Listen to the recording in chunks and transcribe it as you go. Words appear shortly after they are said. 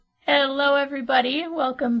Hello, everybody.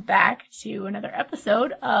 Welcome back to another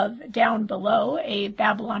episode of Down Below, a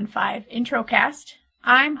Babylon 5 intro cast.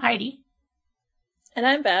 I'm Heidi. And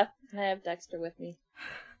I'm Beth, and I have Dexter with me.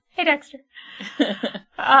 Hey, Dexter.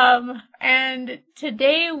 And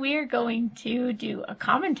today we're going to do a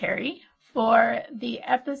commentary for the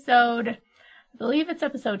episode, I believe it's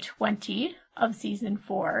episode 20 of season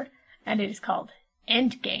 4, and it is called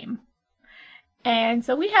Endgame. And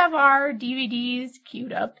so we have our DVDs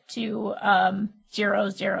queued up to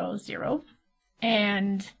 000,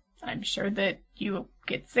 and I'm sure that you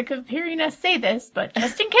get sick of hearing us say this, but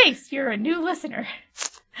just in case you're a new listener,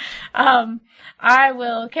 I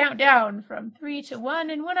will count down from 3 to 1,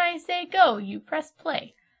 and when I say go, you press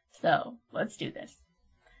play. So let's do this.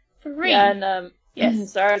 3. Yeah, and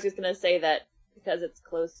yes. Sorry, I was just gonna say that because it's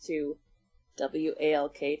close to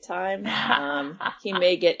WALK time, he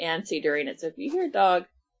may get antsy during it. So if you hear a dog,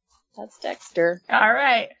 that's Dexter. All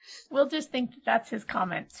right. We'll just think that that's his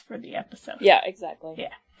comments for the episode. Yeah, exactly.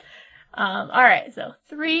 Yeah. All right. So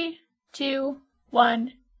 3, 2,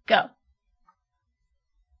 1, go.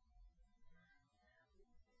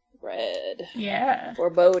 Red. Yeah.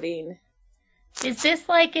 Foreboding. Is this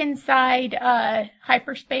like inside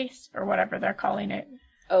hyperspace or whatever they're calling it?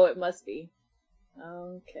 Oh, it must be.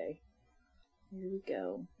 Okay. Here we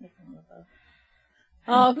go.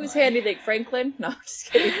 Oh, whose hand do you think? Franklin? No, I'm just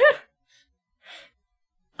kidding.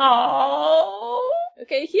 Oh.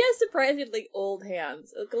 Okay, he has surprisingly old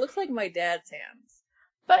hands. It looks like my dad's hands.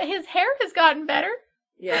 But his hair has gotten better.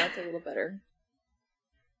 Yeah, it's a little better.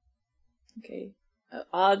 Okay.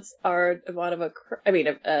 Odds are Delenn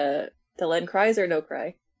cries or no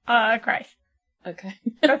cry? Cries. Okay.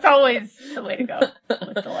 That's always the way to go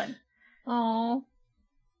with Delenn. Aww.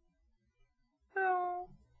 Oh.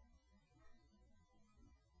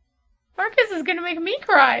 Marcus is gonna make me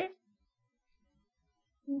cry.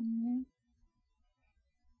 Mm-hmm.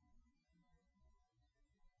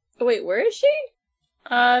 Oh, wait, where is she?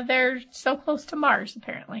 They're so close to Mars,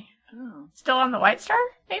 apparently. Oh. Still on the White Star,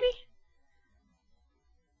 maybe?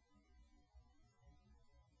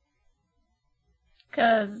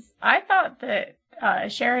 Because I thought that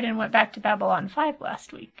Sheridan went back to Babylon 5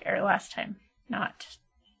 last time. Not.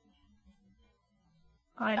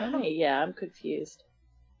 I don't know. Yeah, I'm confused.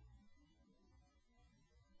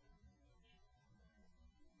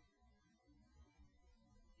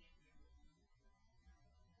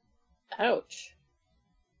 Ouch.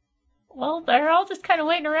 Well, they're all just kind of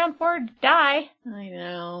waiting around for her to die. I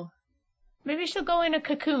know. Maybe she'll go in a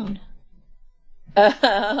cocoon.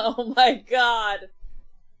 Oh my god.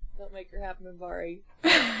 Don't make her happen, Minbari.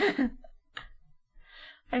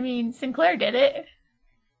 I mean, Sinclair did it.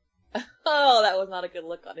 Oh, that was not a good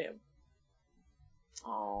look on him.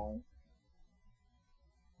 Oh.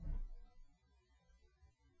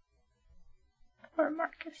 Poor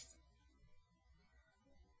Marcus.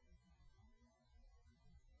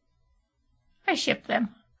 I ship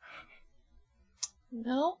them.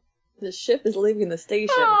 No. The ship is leaving the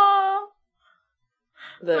station. Aww.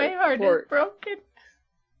 The My heart port. is broken.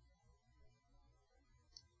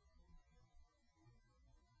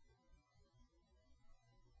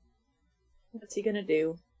 What's he gonna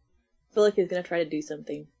do? I feel like he's gonna try to do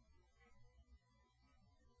something.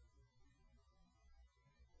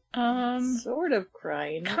 Sort of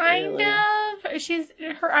crying. Not Kind really.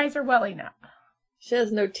 of. Her eyes are welling up. She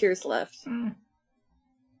has no tears left.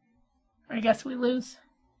 I guess we lose.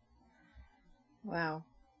 Wow.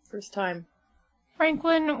 First time.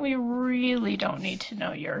 Franklin, we really don't need to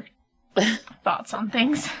know your thoughts on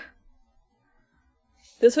things.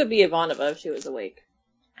 This would be Ivanova if she was awake.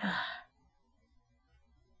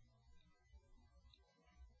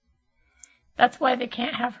 That's why they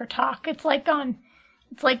can't have her talk. It's like on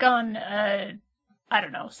I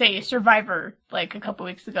don't know, say Survivor, like a couple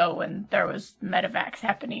weeks ago when there was medevacs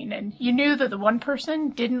happening, and you knew that the one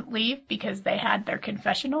person didn't leave because they had their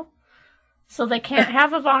confessional. So they can't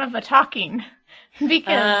have Ivanova talking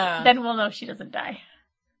because then we'll know she doesn't die.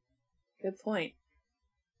 Good point.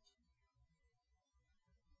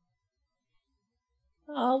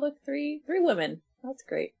 Oh, look, three women. That's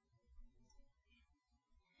great.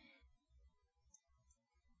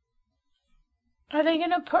 Are they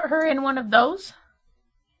gonna put her in one of those?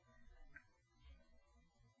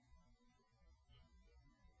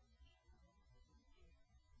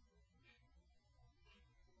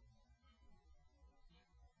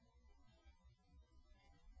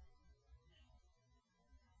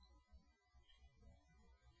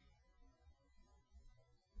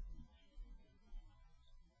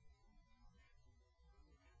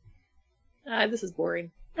 This is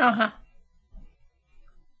boring. Uh-huh.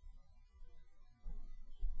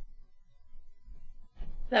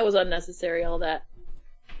 That was unnecessary, all that.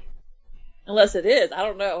 Unless it is, I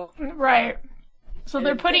don't know. Right. So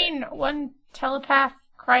they're putting one telepath,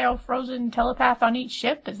 cryo-frozen telepath on each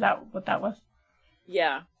ship? Is that what that was?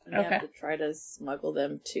 Yeah. And they have to try to smuggle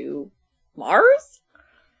them to Mars?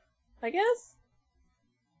 I guess?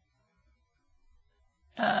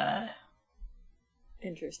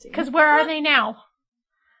 Interesting. Because where are they now?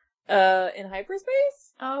 In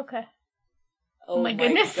hyperspace? Oh, okay. Oh my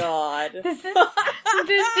goodness. God. This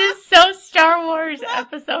is so Star Wars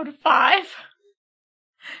Episode 5.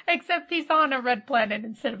 Except he's on a red planet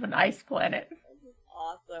instead of an ice planet. This is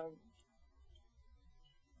awesome.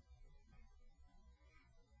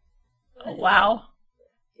 Oh, wow.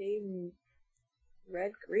 Game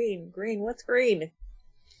red, green. Green, what's green?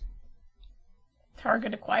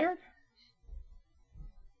 Target acquired?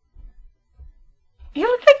 He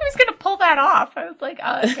looked like he was going to pull that off. I was like,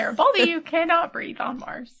 Garibaldi, you cannot breathe on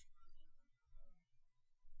Mars.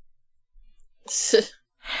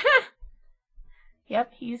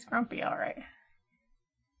 Yep, he's grumpy, alright.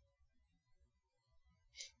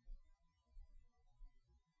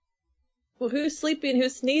 Well, who's sleepy and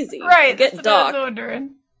who's sneezy? Right, that's what I was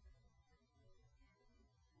wondering.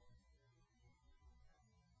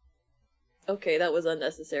 Okay, that was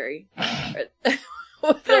unnecessary.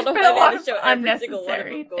 There's been a lot of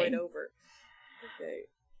unnecessary going over.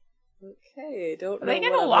 Okay, don't know. Are they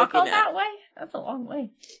gonna walk all that way? That's a long way.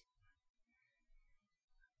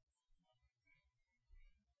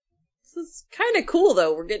 This is kind of cool,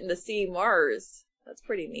 though. We're getting to see Mars. That's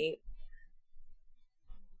pretty neat.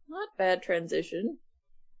 Not bad transition.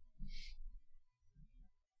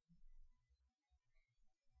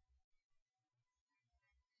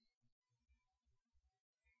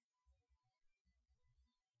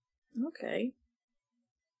 Okay.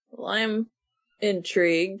 Well, I'm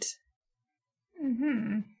intrigued.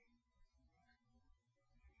 Mm-hmm.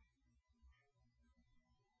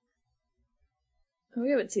 We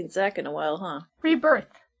haven't seen Zack in a while, huh? Rebirth.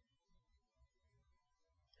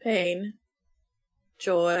 Pain.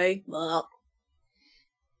 Joy. Well.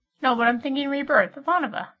 No, but I'm thinking Rebirth.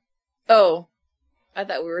 Ivanova. Oh. I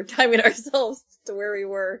thought we were timing ourselves to where we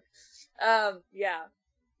were. Yeah.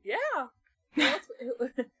 Yeah.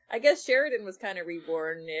 I guess Sheridan was kind of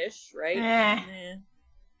reborn-ish, right? Eh. I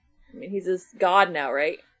mean, he's a god now,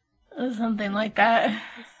 right? Something like that.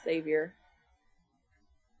 Savior.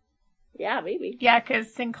 Yeah, maybe. Yeah,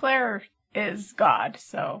 because Sinclair is God,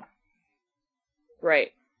 so.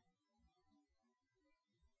 Right.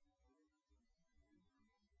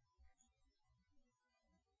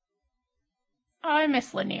 Oh, I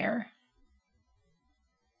miss Lanier.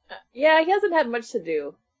 Yeah, he hasn't had much to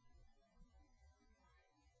do.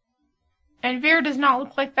 And Veer does not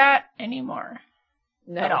look like that anymore.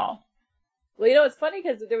 No. At all. Well, you know, it's funny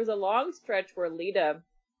because there was a long stretch where Lita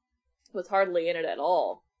was hardly in it at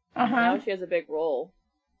all. Uh-huh. Now she has a big role.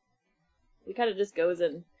 He kind of just goes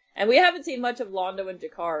in. And we haven't seen much of Londo and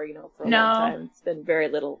Jakar, you know, for a long time. It's been very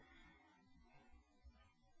little.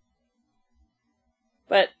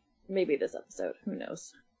 But maybe this episode. Who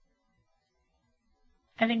knows?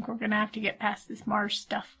 I think we're going to have to get past this Mars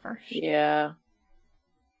stuff first. Yeah.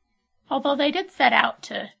 Although they did set out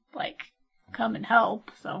to, like, come and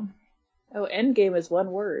help, so. Oh, Endgame is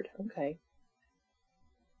one word. Okay.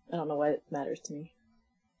 I don't know why it matters to me.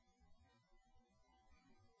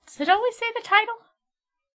 Does it always say the title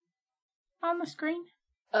on the screen?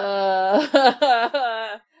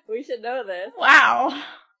 We should know this. Wow.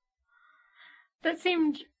 That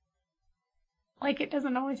seemed like it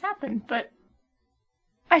doesn't always happen, but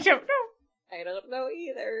I don't know. I don't know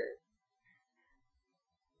either.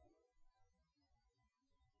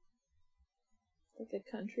 Like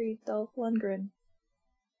a country Dolph Lundgren.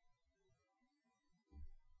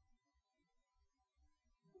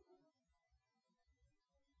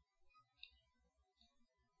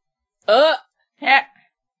 Yeah.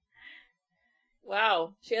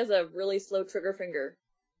 Wow, she has a really slow trigger finger.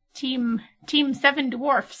 Team 7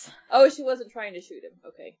 Dwarfs. Oh, she wasn't trying to shoot him.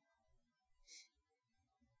 Okay.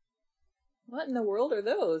 What in the world are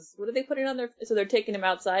those? What are they putting on their... So they're taking him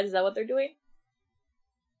outside? Is that what they're doing?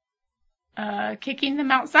 Kicking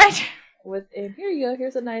them outside. And here you go.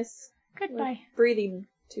 Here's a nice... Goodbye. Breathing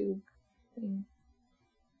tube thing.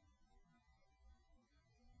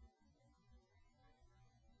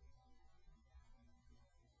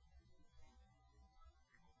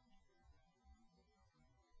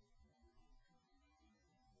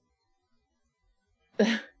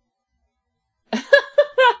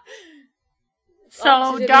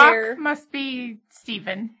 So Doc must be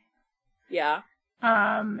Steven. Yeah.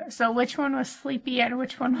 So which one was Sleepy and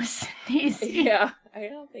which one was Sneezy? Yeah, I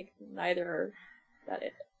don't think neither are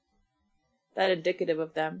that indicative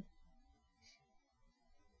of them.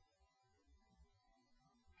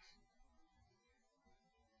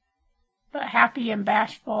 But Happy and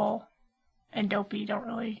Bashful and Dopey don't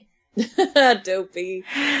really. Dopey.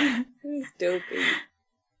 Who's Dopey?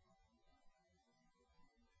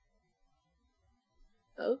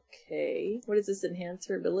 Okay. What does this enhance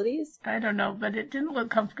her abilities? I don't know, but it didn't look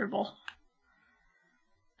comfortable.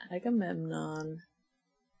 Agamemnon.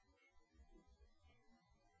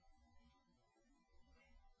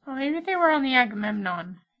 Well, maybe they were on the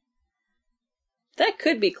Agamemnon. That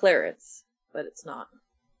could be Clarence, but it's not.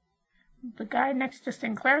 The guy next to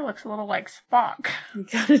Sinclair looks a little like Spock. He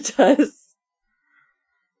kinda does.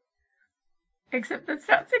 Except that's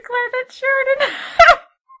not Sinclair, that's Sheridan.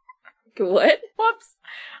 What? Whoops.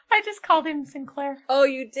 I just called him Sinclair. Oh,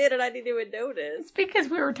 you did, and I didn't even notice. It's because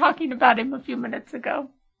we were talking about him a few minutes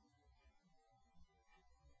ago.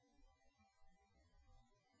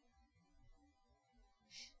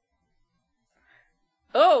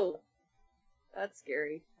 Oh! That's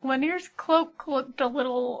scary. Lanier's cloak looked a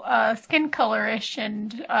little skin colorish,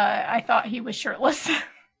 and I thought he was shirtless.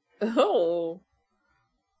 Oh!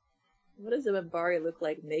 What does a Minbari look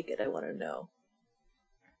like naked, I want to know.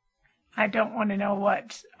 I don't want to know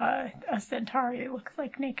what a Centauri looks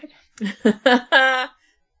like naked. The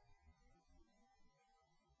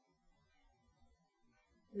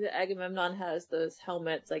Agamemnon has those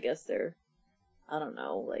helmets, I guess they're, I don't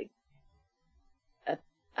know, like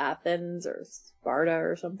Athens or Sparta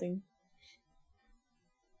or something.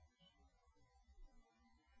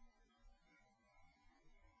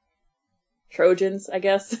 Trojans, I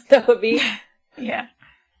guess that would be. Yeah.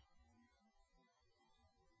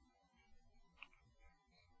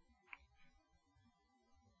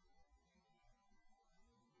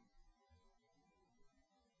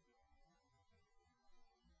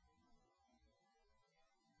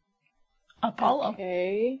 Apollo.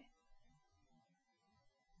 Okay.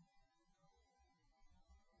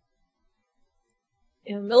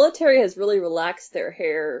 The military has really relaxed their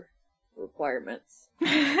hair requirements.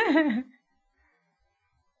 No,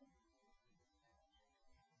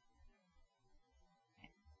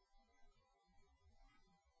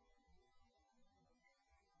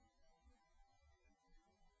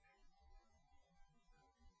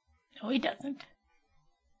 he doesn't.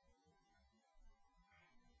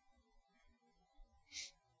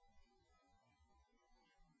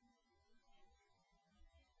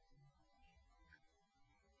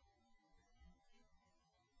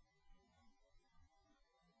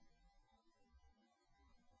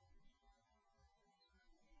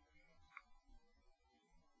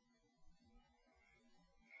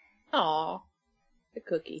 Aw, a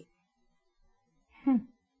cookie.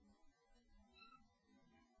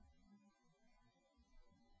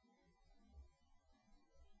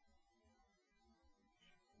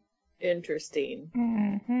 Interesting.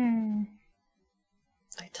 Mm-hmm.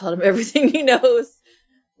 I taught him everything he knows.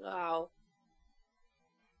 Wow.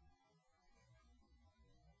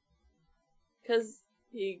 Because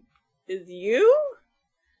he is you?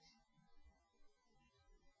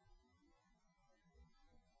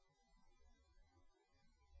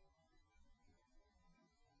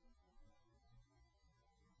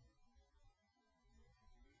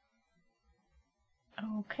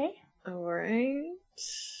 Okay. Alright.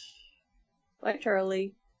 Bye,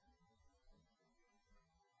 Charlie.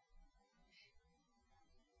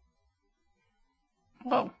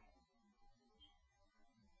 Whoa.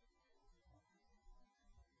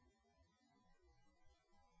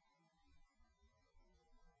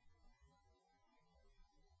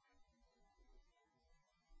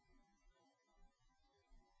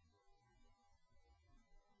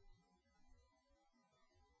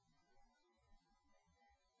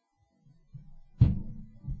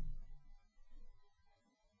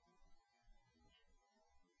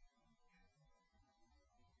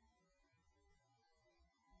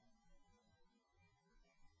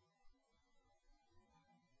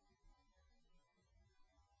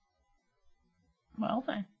 Well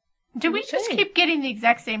then. Do we just keep getting the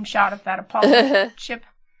exact same shot of that Apollo ship?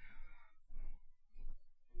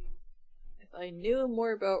 If I knew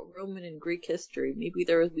more about Roman and Greek history, maybe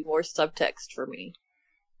there would be more subtext for me.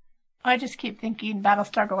 I just keep thinking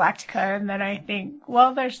Battlestar Galactica, and then I think,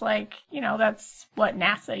 well, there's like, that's what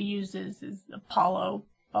NASA uses is Apollo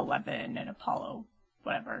 11 and Apollo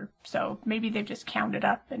whatever. So maybe they've just counted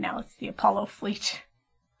up, and now it's the Apollo fleet.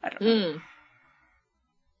 I don't know.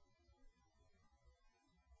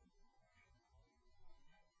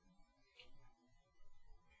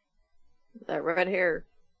 That red hair.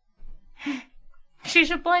 She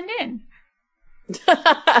should blend in.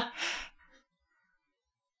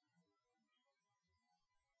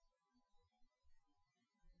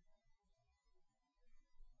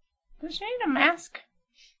 Does she need a mask?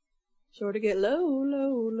 Sure to get low,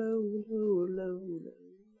 low, low, low, low, low.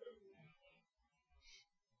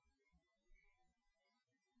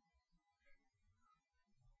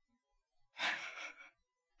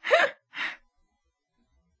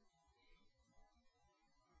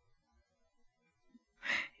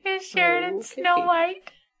 Is Sheridan Oh, Snow Kitty.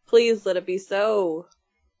 White? Please let it be so.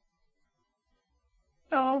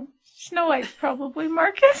 Oh, Snow White's probably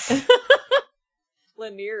Marcus.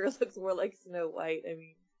 Lanier looks more like Snow White. I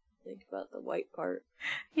mean, think about the white part.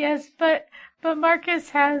 Yes, but Marcus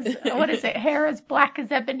has, what is it, hair as black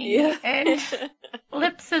as ebony, Yeah. and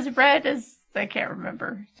lips as red as, I can't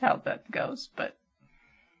remember how that goes, but.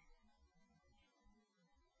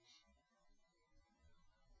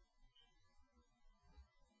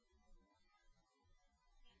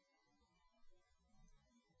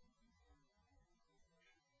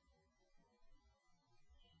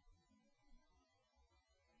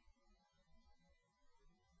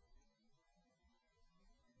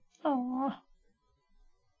 Aww.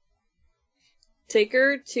 Take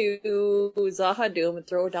her to Zahadum and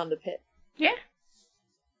throw her down the pit. Yeah.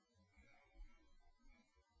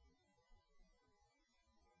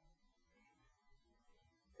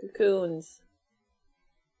 Cocoons.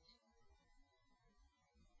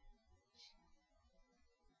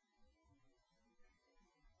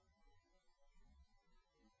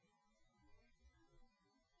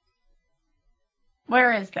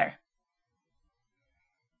 Where is there?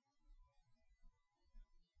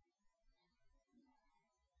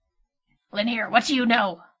 Lanier, what do you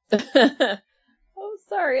know? Oh,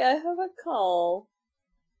 sorry, I have a call.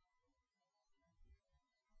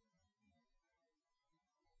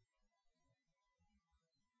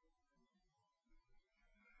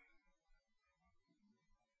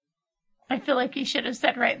 I feel like you should have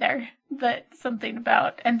said right there that something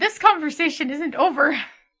about, and this conversation isn't over.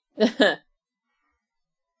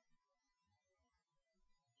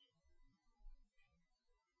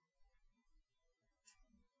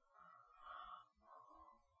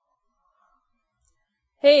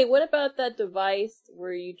 Hey, what about that device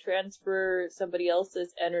where you transfer somebody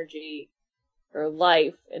else's energy or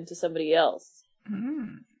life into somebody else?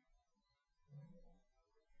 Hmm.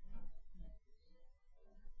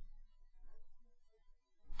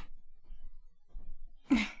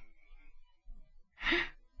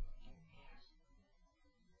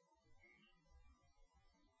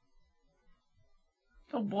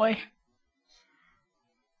 Oh boy.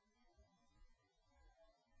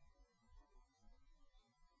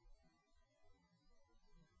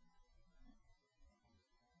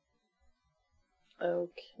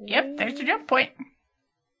 Okay. Yep, there's a jump point.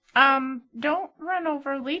 Don't run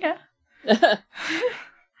over Lita.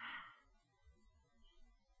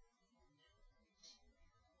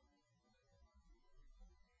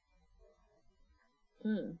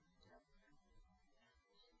 Hmm.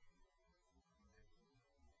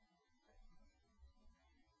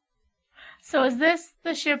 So is this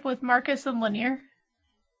the ship with Marcus and Lanier?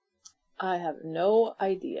 I have no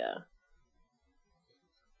idea.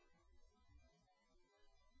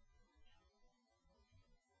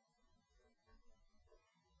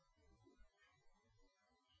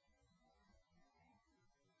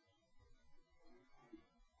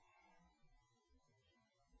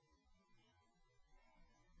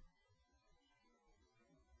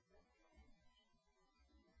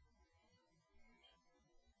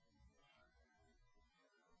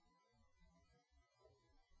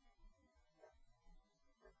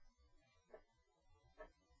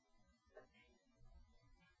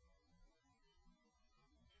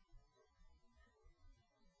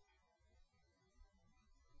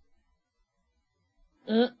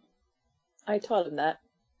 I taught him that.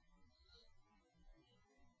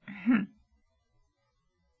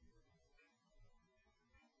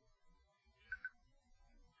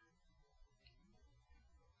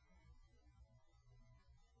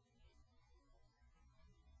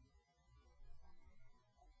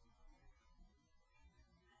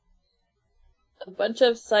 A bunch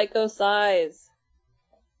of psycho size.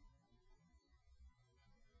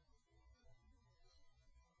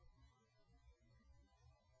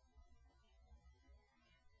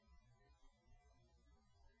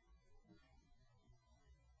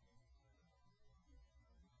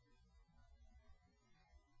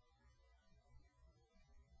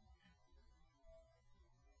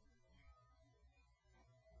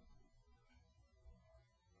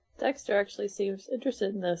 Dexter actually seems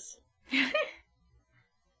interested in this.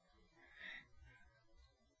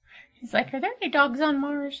 He's like, are there any dogs on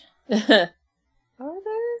Mars? Are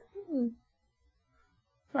there?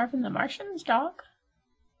 Marvin the Martian's dog?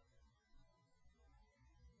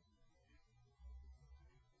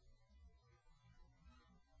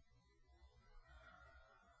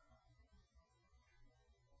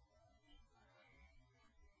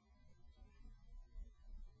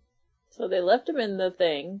 So they left him in the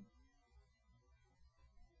thing.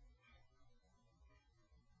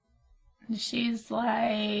 She's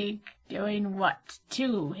like doing what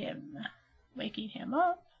to him? Waking him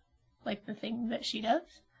up? Like the thing that she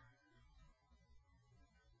does?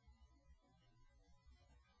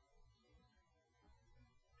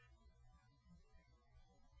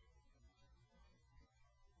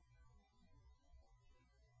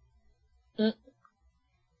 Mm.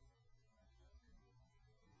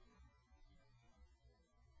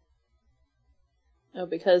 Oh,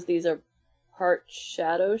 because these are part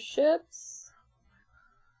shadow ships?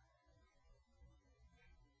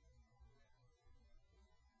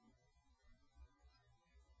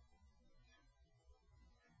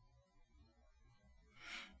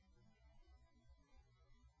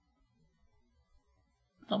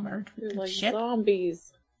 They'll merge with They're the like ship.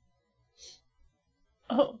 zombies.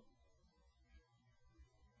 Oh.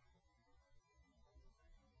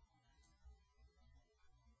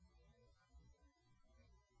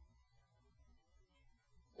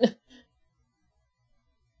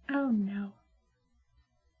 Oh no.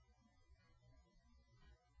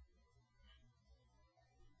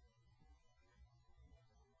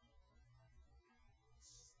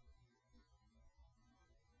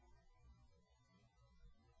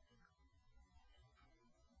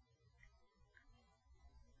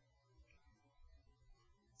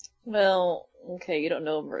 Well, okay, you don't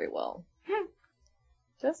know him very well.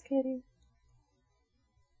 Just kidding.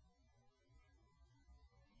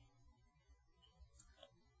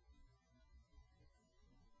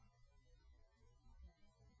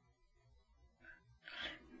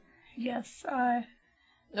 Yes, Nope.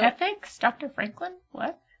 ethics? Dr. Franklin?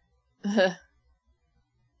 What?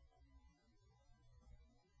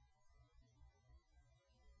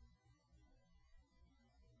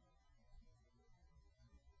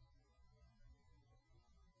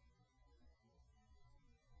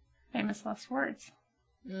 Famous last words.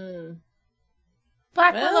 Mm.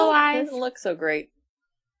 Black Well, willow eyes. doesn't look so great.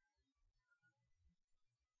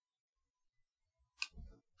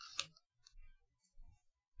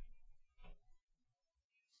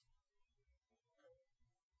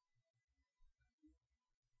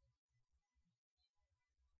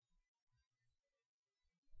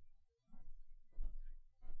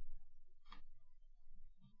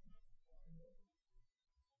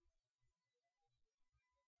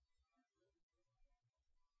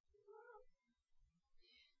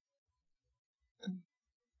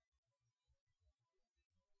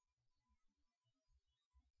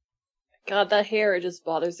 God, that hair, it just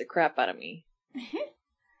bothers the crap out of me.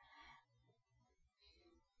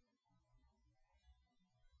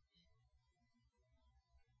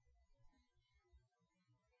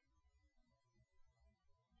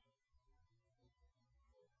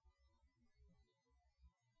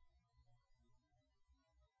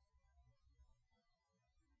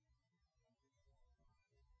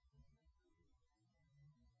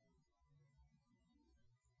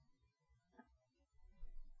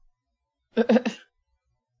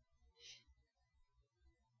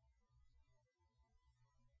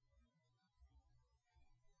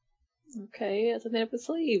 Okay, it's something up his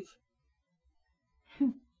sleeve.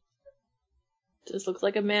 Just looks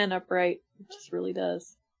like a man upright. It just really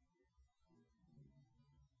does.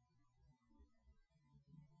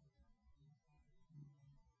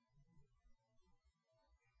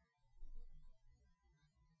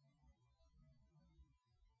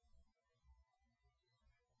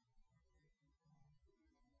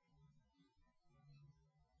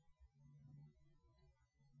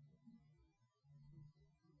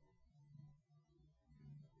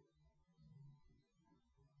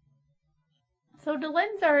 So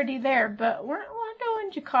Delen's already there, but weren't Londo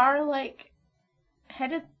and Jakar, like,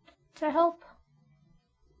 headed to help?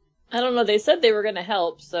 I don't know, they said they were gonna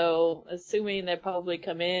help, so assuming they probably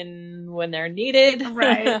come in when they're needed.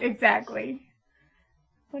 Right, exactly.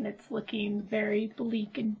 When it's looking very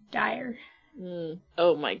bleak and dire.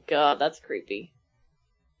 Oh my god, that's creepy.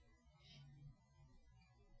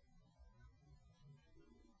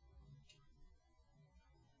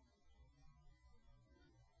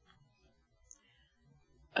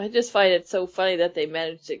 I just find it so funny that they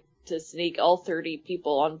managed to sneak all 30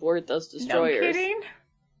 people on board those destroyers. No kidding?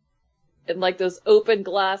 In like those open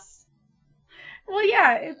glass Well,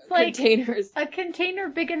 yeah, it's like containers. a container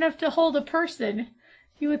big enough to hold a person.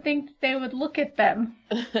 You would think they would look at them.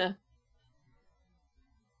 I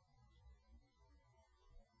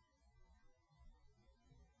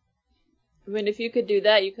mean, if you could do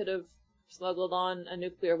that, you could have smuggled on a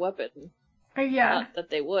nuclear weapon. Yeah. Not that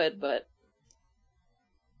they would, but...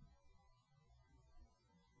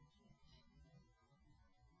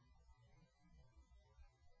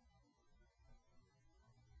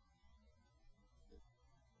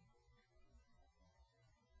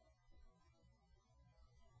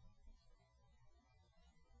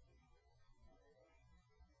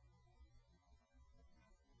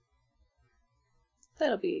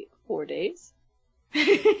 That'll be 4 days.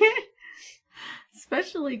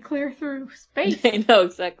 Especially clear through space. I know,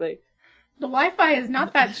 exactly. The Wi-Fi is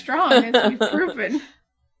not that strong, as we've proven.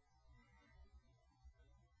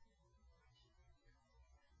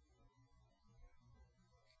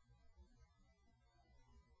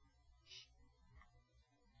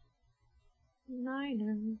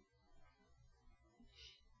 Niner.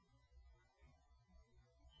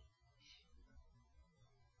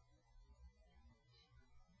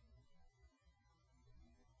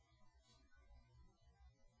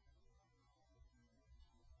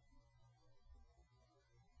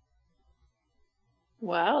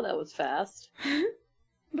 Wow, that was fast. The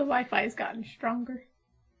Wi-Fi has gotten stronger.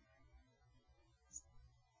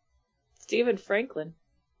 Stephen Franklin.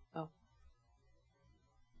 Oh.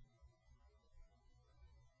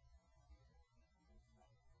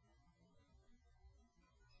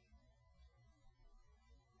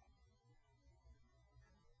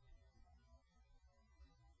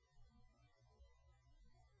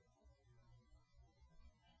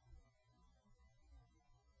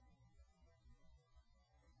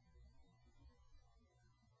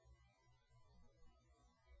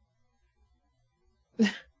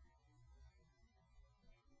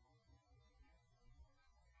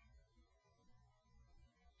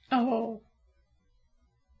 Oh.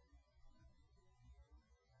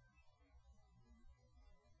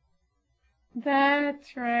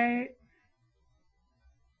 That's right.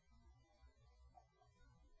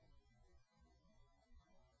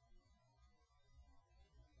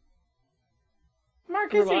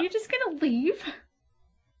 Marcus, are you just gonna leave?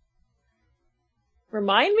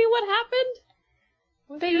 Remind me what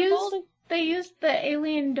happened? They used the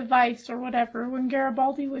alien device or whatever when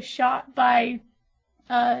Garibaldi was shot by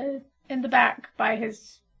in the back by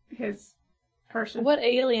his person. What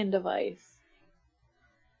alien device?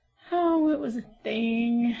 Oh, it was a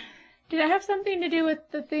thing. Did it have something to do with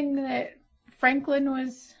the thing that Franklin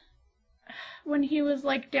was when he was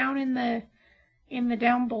like down in the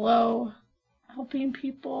down below helping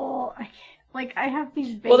people? I have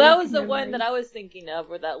these vague Well, that was the memories. one that I was thinking of,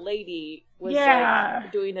 where that lady was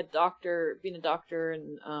like being a doctor,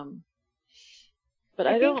 and But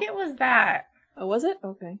I think it was that. Oh, was it?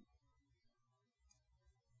 Okay.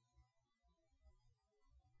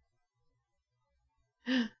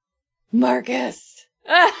 Marcus.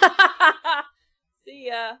 See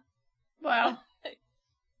ya. Wow.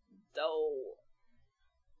 No.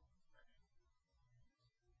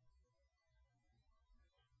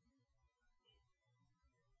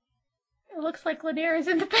 It looks like Lanier is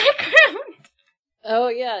in the background. Oh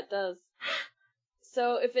yeah, it does.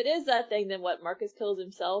 So if it is that thing, then what? Marcus kills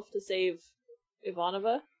himself to save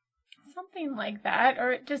Ivanova? Something like that,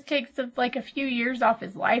 or it just takes like a few years off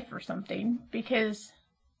his life or something, because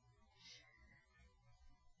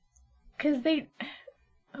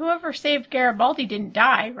whoever saved Garibaldi didn't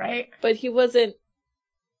die, right? But he wasn't.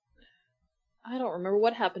 I don't remember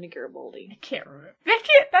what happened to Garibaldi. I can't remember.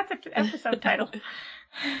 That's an episode title.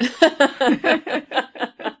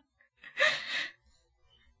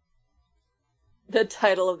 The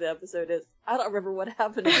title of the episode is I don't remember what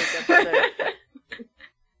happened in this episode.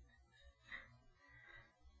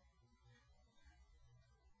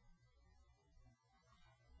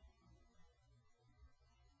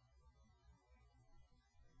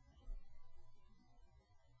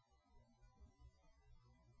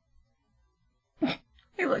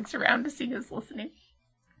 He looks around to see who's listening.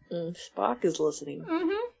 Spock is listening.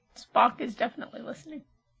 Mm-hmm. Spock is definitely listening.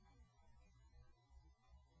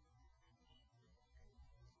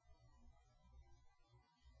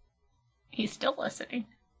 He's still listening.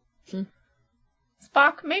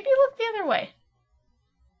 Spock, maybe look the other way.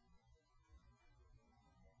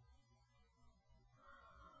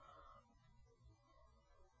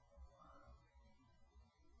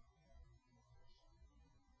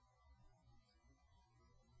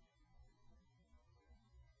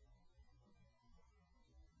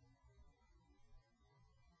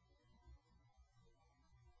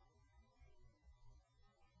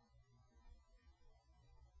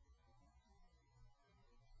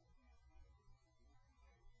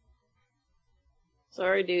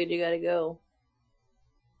 Sorry, dude, you gotta go.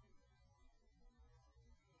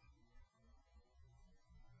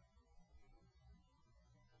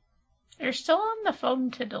 You're still on the phone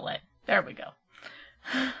to delete. There we go.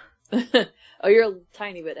 Oh, you're a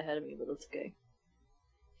tiny bit ahead of me, but that's okay.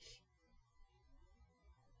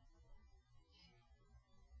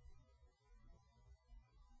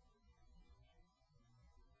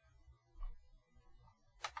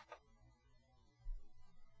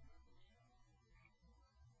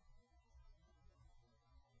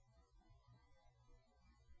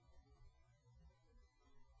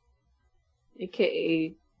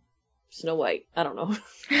 AKA Snow White. I don't know.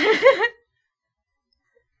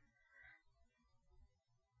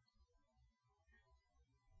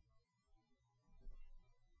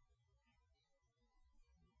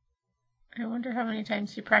 I wonder how many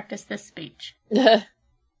times you practiced this speech. It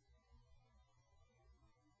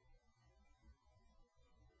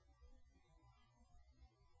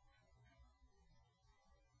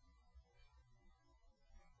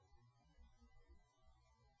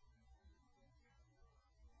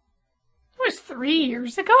was 3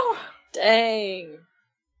 years ago? Dang.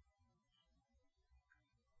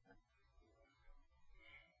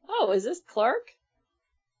 Oh, is this Clark?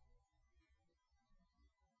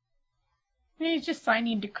 He's just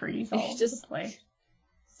signing decrees all over the place.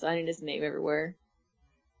 Signing his name everywhere.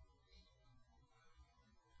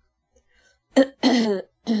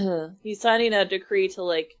 He's signing a decree to,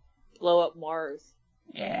 like, blow up Mars.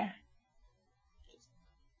 Yeah.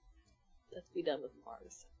 Let's be done with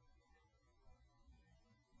Mars.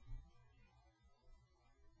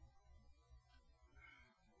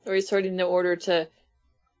 Or he's starting the order to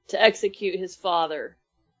execute his father.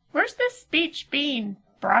 Where's this speech being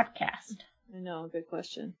broadcast? I know, good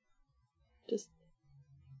question. Just,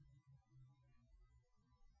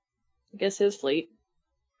 I guess his fleet.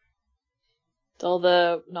 It's all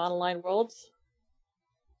the non-aligned worlds.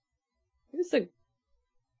 Who's the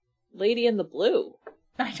lady in the blue?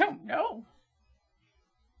 I don't know.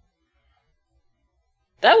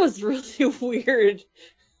 That was really weird.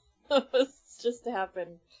 That was just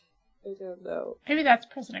happened. I don't know. Maybe that's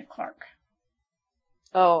President Clark.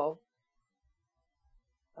 Oh.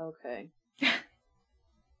 Okay.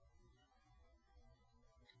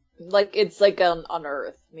 Like, it's like on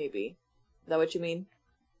Earth, maybe. Is that what you mean?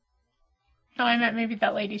 No, I meant maybe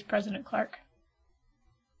that lady's President Clark.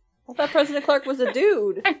 I thought President Clark was a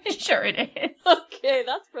dude. I'm sure it is. Okay,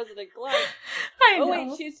 that's President Clark. I know. Oh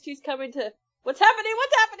wait, she's coming to... What's happening?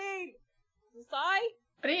 What's happening? Sai?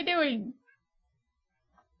 What are you doing?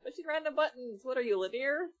 Pushing random buttons. What are you,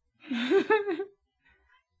 linear?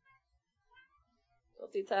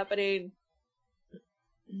 What's happening?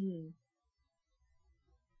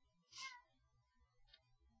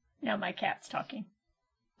 Now my cat's talking.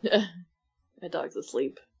 My dog's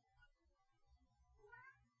asleep.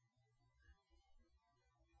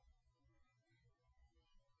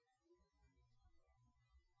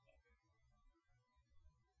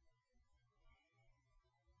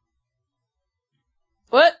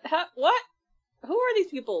 What? What? Who are these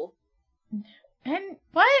people? And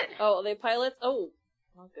what? Oh, are they pilots? Oh,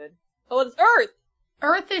 not good. Oh, it's Earth!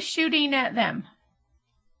 Earth is shooting at them.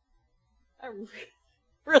 I'm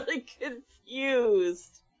really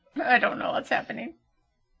confused. I don't know what's happening.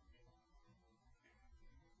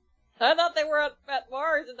 I thought they were at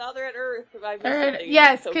Mars and now they're at Earth.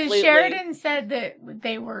 Yes, because Sheridan said that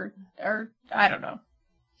they were, or I don't know,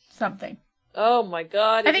 something. Oh my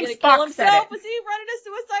god. I think Spock said it. Is he running a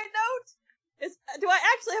suicide note? Do I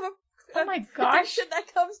actually have oh my gosh.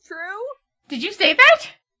 that comes true? Did you say that?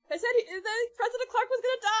 I said President Clark was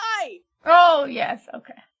gonna die! Oh, yes,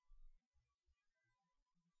 okay.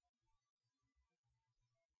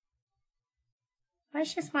 Why is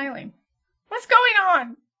she smiling? What's going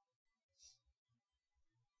on?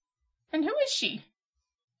 And who is she?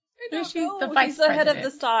 I don't know. The vice He's the head of president.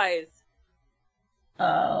 the Spies.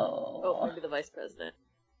 Oh. Oh, maybe the vice president.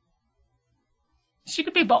 She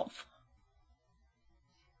could be both.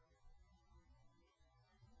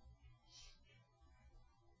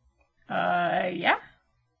 Yeah.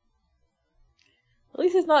 At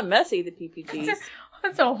least it's not messy, the PPGs.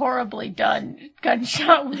 That's a horribly done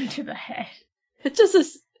gunshot wound to the head. It's just a...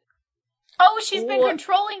 Oh, she's been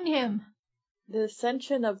controlling him. The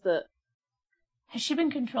ascension of the... Has she been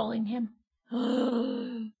controlling him?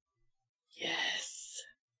 Yes.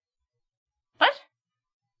 What?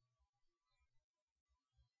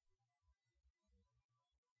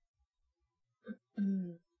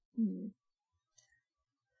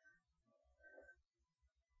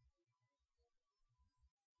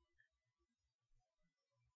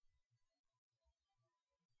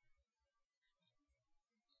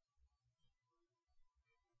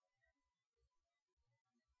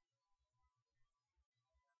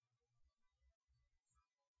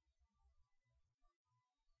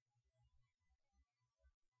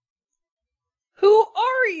 Who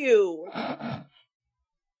are you?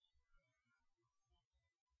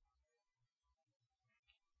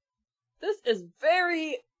 This is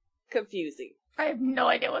very confusing. I have no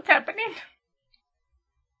idea what's happening.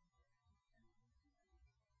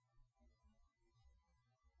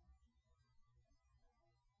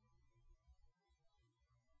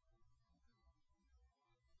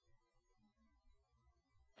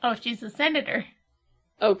 Oh, she's a senator.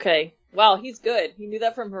 Okay. Wow, he's good. He knew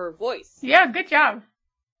that from her voice. Yeah, good job.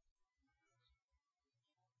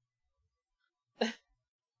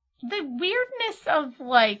 The weirdness of,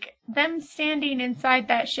 like, them standing inside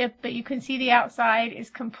that ship, but you can see the outside,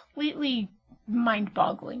 is completely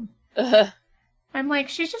mind-boggling. I'm like,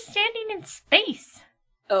 she's just standing in space.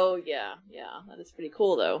 Oh, yeah. Yeah, that is pretty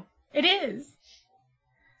cool, though. It is.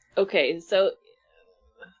 Okay, so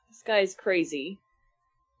this guy's crazy.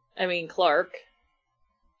 I mean, Clark.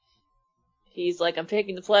 He's like, I'm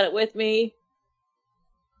taking the planet with me.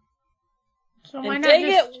 So why And not dang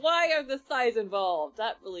just... it, why are the Thais involved?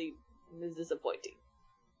 That really is disappointing.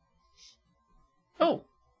 Oh.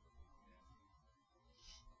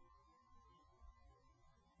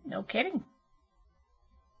 No kidding.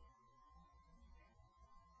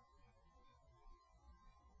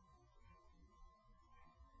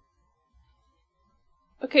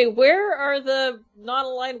 Okay, where are the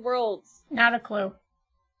non-aligned worlds? Not a clue.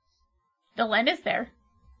 Delenn is there.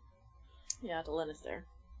 Yeah, Delenn is there.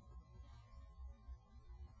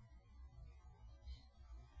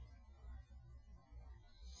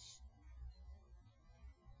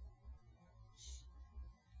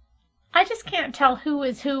 I just can't tell who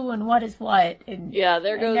is who and what is what. And Yeah,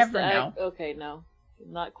 there goes never the... know. Okay, no.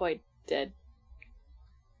 Not quite dead.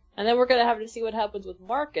 And then we're gonna have to see what happens with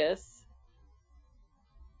Marcus.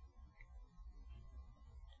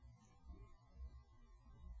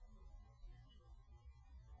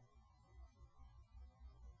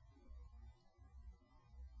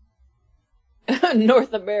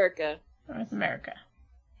 North America. North America.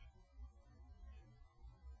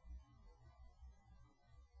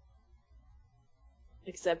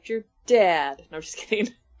 Except your dad. No, just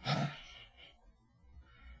kidding.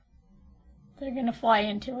 They're gonna fly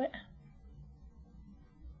into it.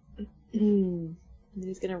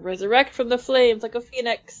 He's gonna resurrect from the flames like a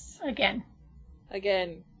phoenix. Again.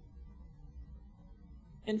 Again.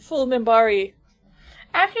 In full Minbari.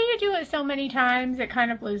 After you do it so many times, it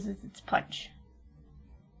kind of loses its punch.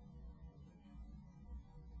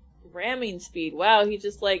 Ramming speed. Wow, he's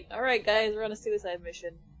just like, alright guys, we're on a suicide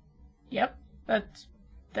mission. Yep.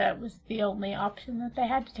 That was the only option that they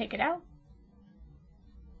had to take it out.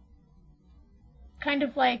 Kind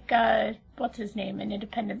of like, what's his name in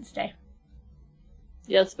Independence Day?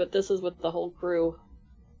 Yes, but this is with the whole crew.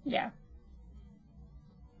 Yeah.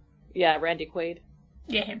 Yeah, Randy Quaid.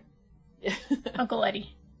 Yeah, him. Uncle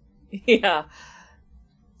Eddie. Yeah.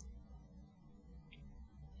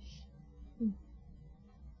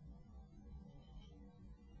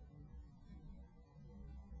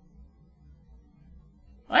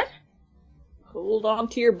 What? Hold on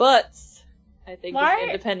to your butts. I think is Why?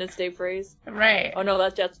 the Independence Day phrase. Right. Oh no,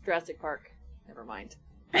 that's just Jurassic Park. Never mind.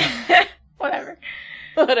 Whatever.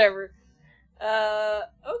 Whatever.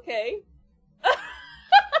 Okay.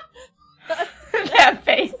 That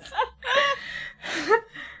face.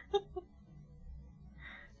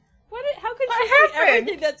 How could What she see happened?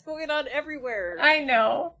 everything that's going on everywhere? I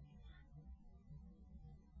know.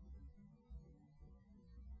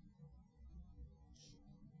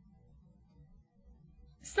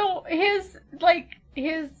 So his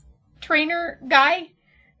trainer guy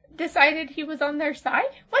decided he was on their side?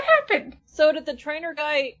 What happened? So did the trainer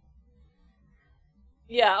guy...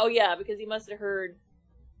 Yeah, oh yeah, because he must have heard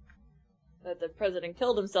that the president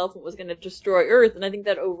killed himself and was going to destroy Earth, and I think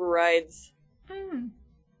that overrides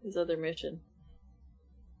his other mission.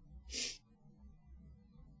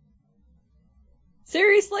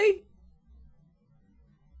 Seriously?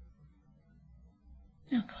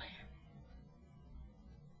 Oh boy.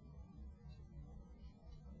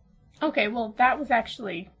 Okay, well that was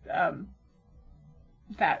actually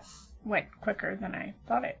that went quicker than I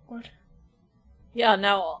thought it would. Yeah,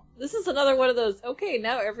 now, this is another one of those, okay,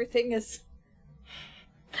 now everything is...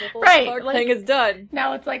 The whole Right, Clark like- thing is done.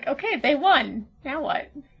 Now it's like, okay, they won. Now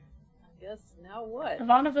what? I guess, now what?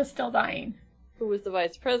 Ivanova's still dying. Who was the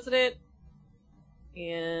vice president?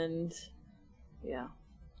 And... yeah.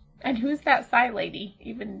 And who's that Psy lady,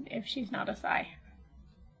 even if she's not a Psy?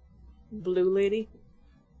 Blue lady?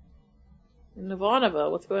 And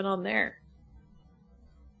Ivanova, what's going on there?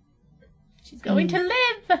 She's going to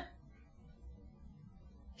live!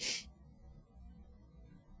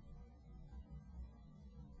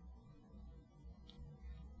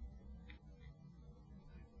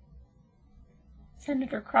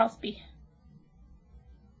 Senator Crosby.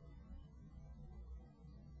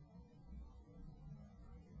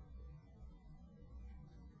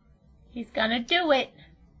 He's gonna do it.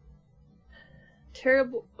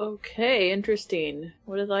 Terrible. Okay, interesting.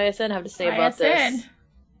 What does ISN have to say about this?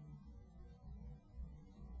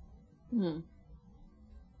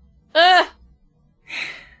 Ah!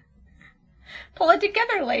 Pull it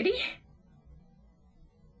together, lady.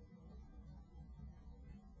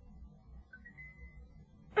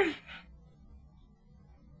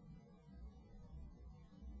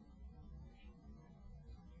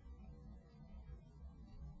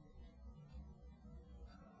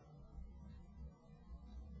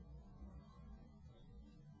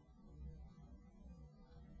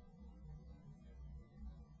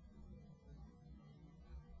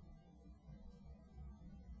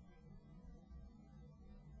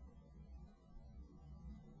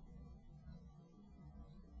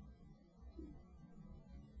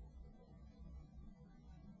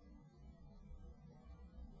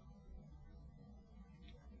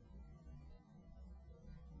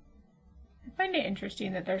 I find it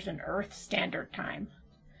interesting that there's an Earth Standard Time.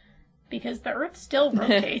 Because the Earth still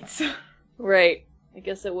rotates. Right. I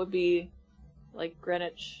guess it would be like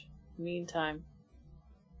Greenwich Mean Time.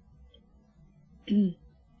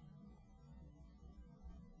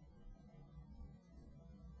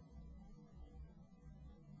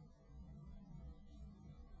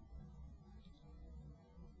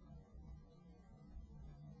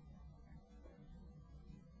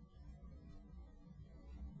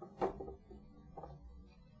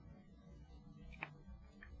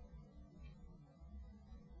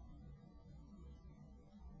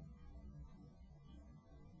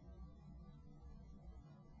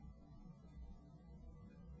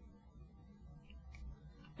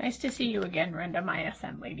 Nice to see you again, Random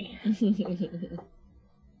ISM lady.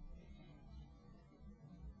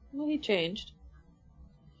 Well, he changed.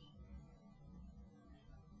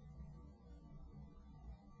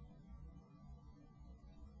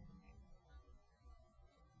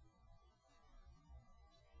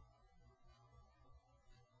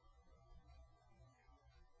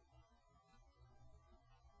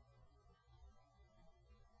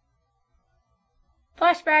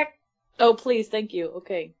 Flashback! Oh, please, thank you.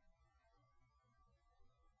 Okay.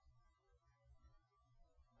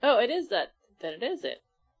 Oh, it is that. Then it is it.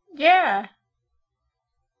 Yeah.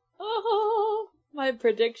 Oh, my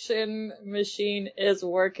prediction machine is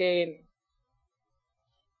working.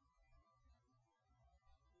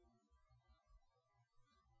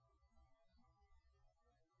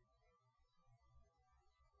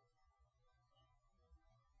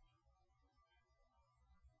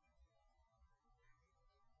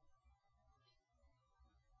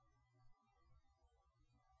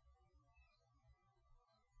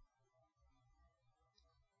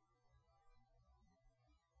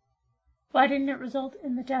 Why didn't it result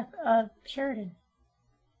in the death of Sheridan?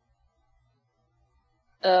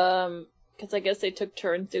 Because I guess they took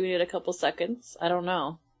turns doing it a couple seconds. I don't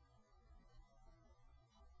know.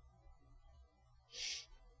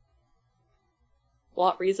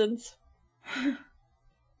 Plot reasons?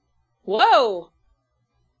 Whoa!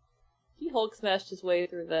 He Hulk smashed his way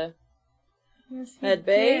through the med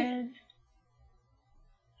bay. Did.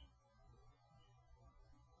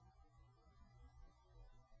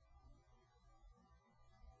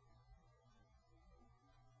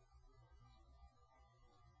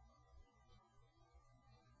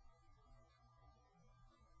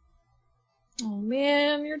 Oh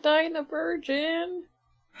man, you're dying a virgin.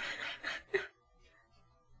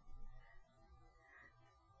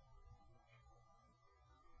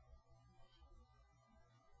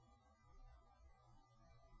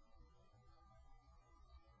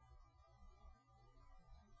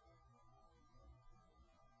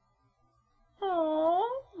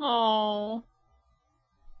 Oh.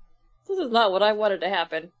 This is not what I wanted to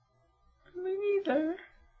happen. Me neither.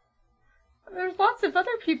 There's lots of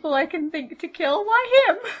other people I can think to kill. Why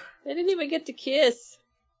him? They didn't even get to kiss.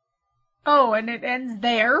 Oh, and it ends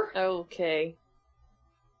there? Okay.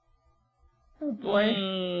 Oh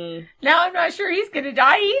boy. Now I'm not sure he's gonna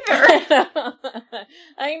die either.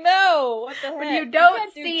 I know! What the heck? When you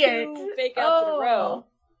don't see it. Fake outs in a row.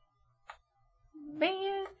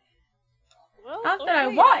 Man. Well, Not that I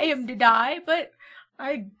want him to die, but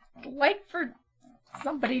I'd like for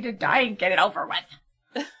somebody to die and get it over with.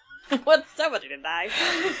 Want somebody to die.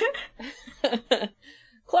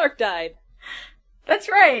 Clark died. That's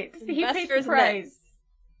right. He paid the Investors price.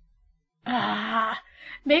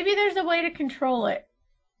 Maybe there's a way to control it.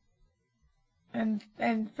 And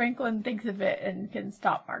Franklin thinks of it and can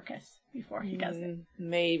stop Marcus before he does it.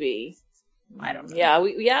 Maybe. I don't know.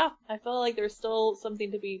 Yeah, I felt like there's still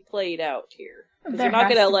something to be played out here. Because There you're not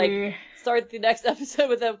has gonna, to like, be. start the next episode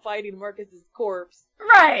with them fighting Marcus's corpse.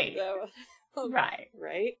 Right. So, Right.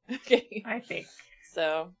 right? Okay. I think.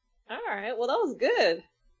 So, alright, well that was good.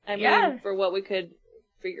 I Yeah. mean, for what we could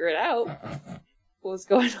figure it out. what was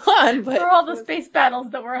going on. But for all the space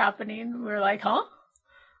battles that were happening, we were like, huh?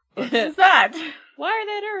 What was that? Why are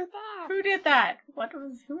they at Earth? Ah! Who did that?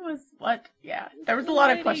 Who was what? Yeah, there was a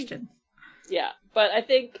lot of questions. Yeah, but I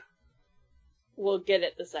think we'll get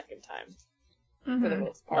it the second time for the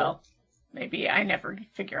most part. Well, maybe I never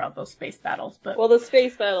figure out those space battles, but well, the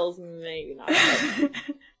space battles maybe not.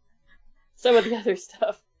 Some of the other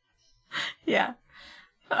stuff. Yeah.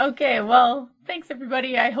 Okay, well, thanks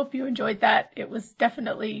everybody. I hope you enjoyed that. It was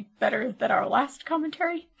definitely better than our last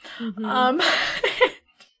commentary.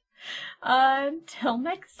 Until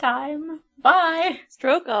next time, bye.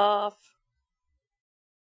 Stroke off.